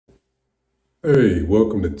Hey,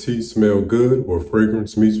 welcome to Tea Smell Good, where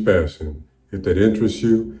fragrance meets fashion. If that interests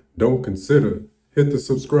you, don't consider hit the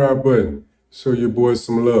subscribe button. Show your boys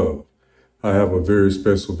some love. I have a very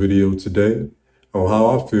special video today on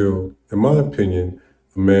how I feel, in my opinion,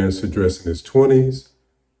 a man should dress in his 20s,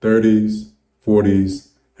 30s, 40s,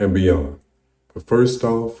 and beyond. But first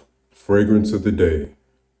off, fragrance of the day,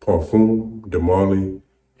 Parfum de Marly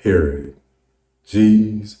Harry.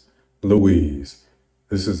 Jeez Louise.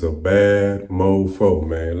 This is a bad mofo,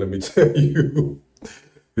 man. Let me tell you.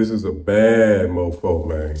 This is a bad mofo,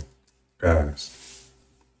 man. Guys.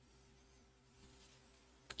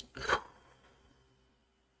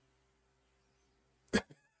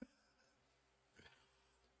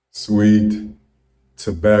 Sweet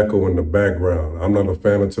tobacco in the background. I'm not a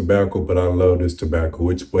fan of tobacco, but I love this tobacco.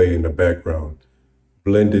 It's way in the background.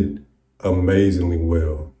 Blended amazingly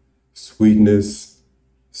well. Sweetness,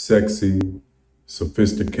 sexy,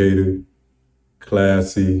 sophisticated,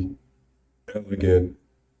 classy, elegant,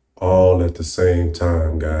 all at the same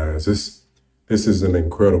time, guys. This is an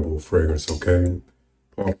incredible fragrance, okay?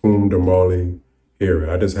 Parfum de Marly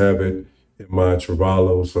here. I just have it in my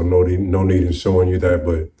Travalo, so no need in showing you that,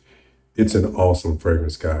 but it's an awesome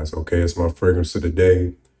fragrance, guys, okay? It's my fragrance of the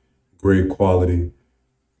day. Great quality,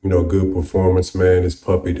 good performance, man. This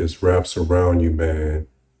puppy just wraps around you, man.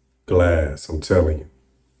 Glass, I'm telling you.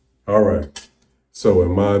 All right. So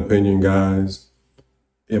in my opinion, guys,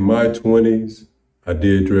 in my 20s, I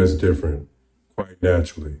did dress different, quite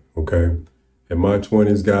naturally, okay? In my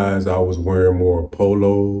 20s, guys, I was wearing more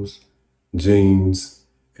polos, jeans,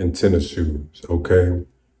 and tennis shoes, okay?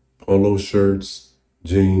 Polo shirts,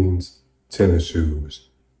 jeans, tennis shoes.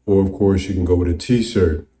 Or, of course, you can go with a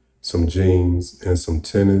t-shirt, some jeans, and some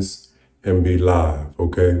tennis, and be live,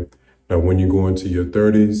 okay? Now, when you go into your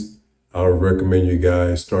 30s, I would recommend you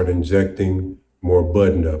guys start injecting more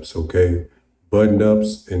button-ups, okay?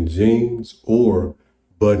 Button-ups in jeans or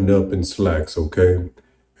button-up in slacks, okay?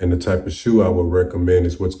 And the type of shoe I would recommend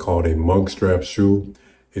is what's called a monk strap shoe.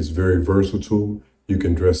 It's very versatile. You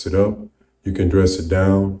can dress it up, you can dress it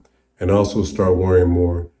down, and also start wearing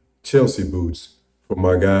more Chelsea boots. For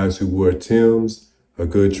my guys who wear Tim's, a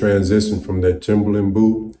good transition from that Timberland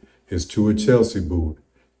boot is to a Chelsea boot.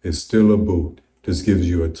 It's still a boot. This gives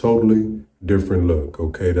you a totally different look,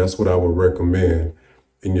 okay? That's what I would recommend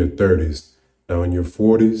in your 30s. Now in your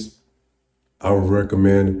 40s, I would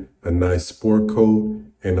recommend a nice sport coat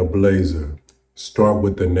and a blazer. Start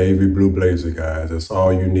with the navy blue blazer, guys. That's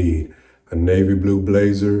all you need. A navy blue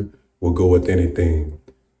blazer will go with anything.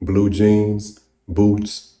 Blue jeans,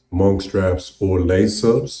 boots, monk straps, or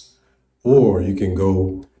lace-ups. Or you can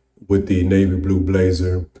go with the navy blue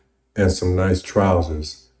blazer and some nice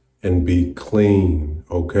trousers and be clean,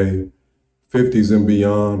 okay? 50s and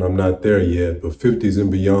beyond, I'm not there yet, but 50s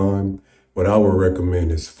and beyond, what I would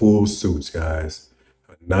recommend is full suits, guys.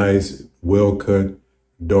 A nice, well-cut,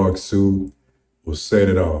 dark suit will set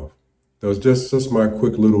it off. Those just my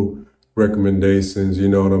quick little recommendations, you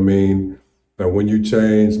know what I mean? Now, when you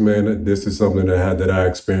change, man, this is something that I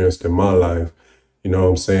experienced in my life. You know what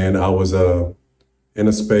I'm saying? I was in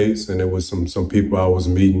a space, and there was some people I was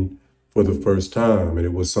meeting for the first time, and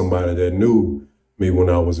it was somebody that knew me when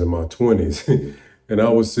I was in my 20s. And I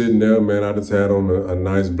was sitting there, man, I just had on a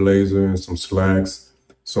nice blazer and some slacks,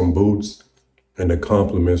 some boots, and the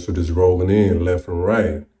compliments were just rolling in left and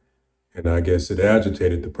right. And I guess it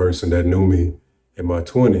agitated the person that knew me in my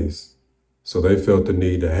 20s. So they felt the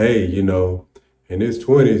need to, hey, in his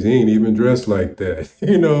 20s, he ain't even dressed like that,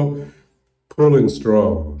 pulling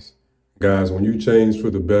straws. Guys, when you change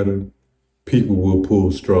for the better, people will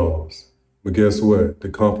pull straws. But guess what? The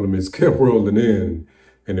compliments kept rolling in,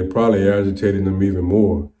 and it probably agitated them even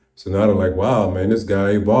more. So now they're like, wow, man, this guy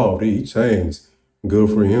evolved. He changed. Good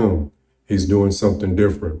for him. He's doing something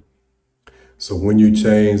different. So when you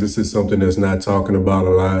change, this is something that's not talking about a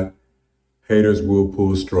lot. Haters will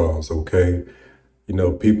pull straws, okay?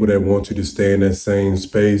 People that want you to stay in that same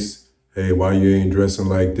space, hey, why you ain't dressing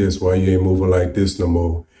like this? Why you ain't moving like this no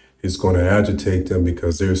more? It's going to agitate them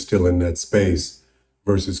because they're still in that space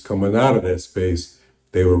versus coming out of that space.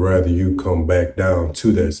 They would rather you come back down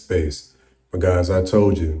to that space. But guys, I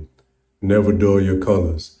told you, never dull your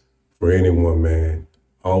colors for anyone, man.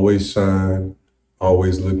 Always shine,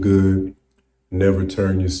 always look good, never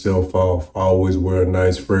turn yourself off, always wear a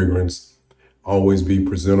nice fragrance, always be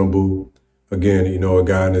presentable. Again, a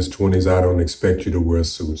guy in his 20s, I don't expect you to wear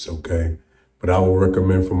suits, okay? But I would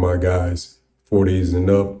recommend for my guys, 40s and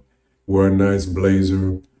up, wear a nice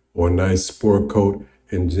blazer or a nice sport coat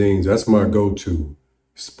and jeans. That's my go-to.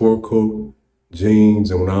 Sport coat,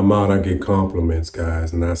 jeans, and when I'm out, I get compliments,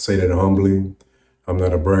 guys. And I say that humbly. I'm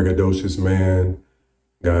not a braggadocious man.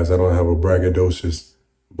 Guys, I don't have a braggadocious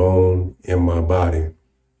bone in my body,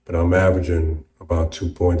 but I'm averaging about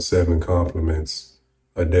 2.7 compliments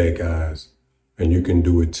a day, guys. And you can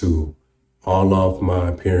do it too. All off my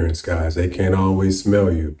appearance, guys. They can't always smell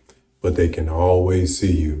you, but they can always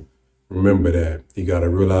see you. Remember that. You got to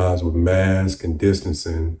realize with mask and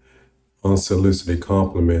distancing, unsolicited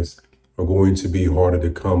compliments are going to be harder to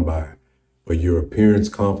come by. But your appearance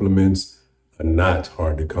compliments are not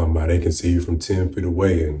hard to come by. They can see you from 10 feet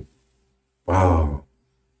away and wow.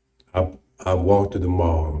 I walked to the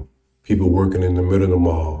mall. People working in the middle of the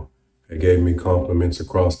mall. They gave me compliments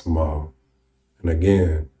across the mall. And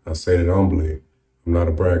again, I say it humbly. I'm not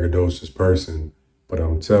a braggadocious person, but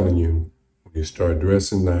I'm telling you, when you start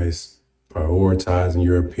dressing nice, prioritizing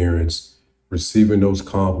your appearance, receiving those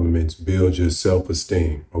compliments builds your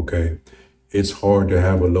self-esteem, okay? It's hard to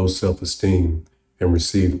have a low self-esteem and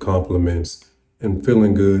receive compliments and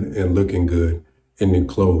feeling good and looking good in your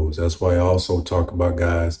clothes. That's why I also talk about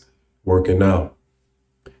guys working out.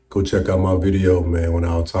 Go check out my video, man, when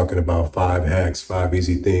I was talking about 5 hacks, 5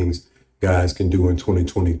 easy things guys can do in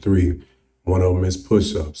 2023. One of them is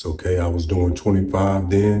push-ups, okay? I was doing 25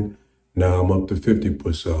 then. Now I'm up to 50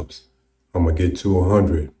 push-ups. I'm going to get to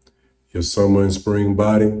 100. Your summer and spring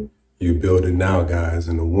body, you build it now, guys,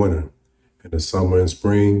 in the winter. In the summer and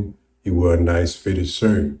spring, you wear a nice fitted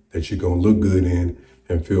shirt that you're going to look good in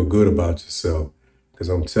and feel good about yourself. Because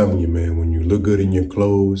I'm telling you, man, when you look good in your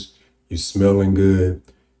clothes, you're smelling good,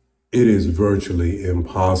 it is virtually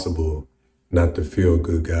impossible not to feel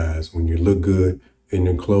good, guys. When you look good in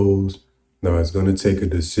your clothes, now it's going to take a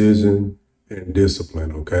decision and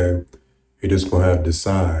discipline, okay? You're just going to have to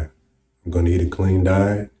decide. I'm going to eat a clean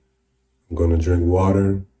diet. I'm going to drink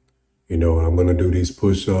water. You know, I'm going to do these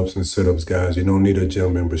push-ups and sit-ups, guys. You don't need a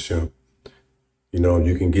gym membership. You know,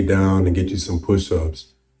 you can get down and get you some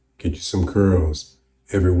push-ups, get you some curls.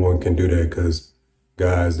 Everyone can do that because,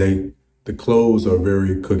 guys, the clothes are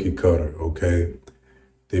very cookie cutter, okay?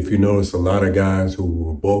 If you notice, a lot of guys who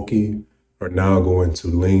were bulky are now going to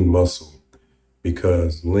lean muscle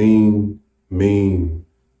because lean, mean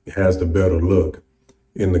has the better look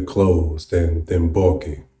in the clothes than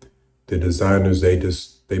bulky. The designers,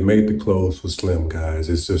 they made the clothes for slim, guys.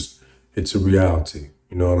 It's a reality.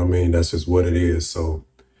 You know what I mean? That's just what it is. So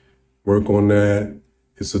work on that.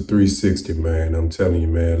 It's a 360, man. I'm telling you,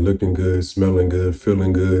 man, looking good, smelling good,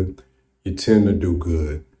 feeling good. You tend to do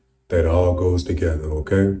good. That all goes together,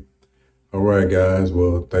 okay? All right, guys.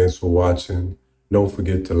 Well, thanks for watching. Don't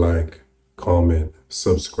forget to like, comment,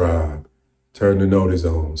 subscribe, turn the notice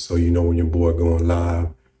on so you know when your boy going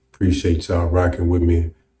live. Appreciate y'all rocking with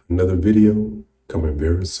me. Another video coming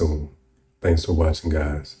very soon. Thanks for watching,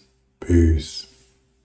 guys. Peace.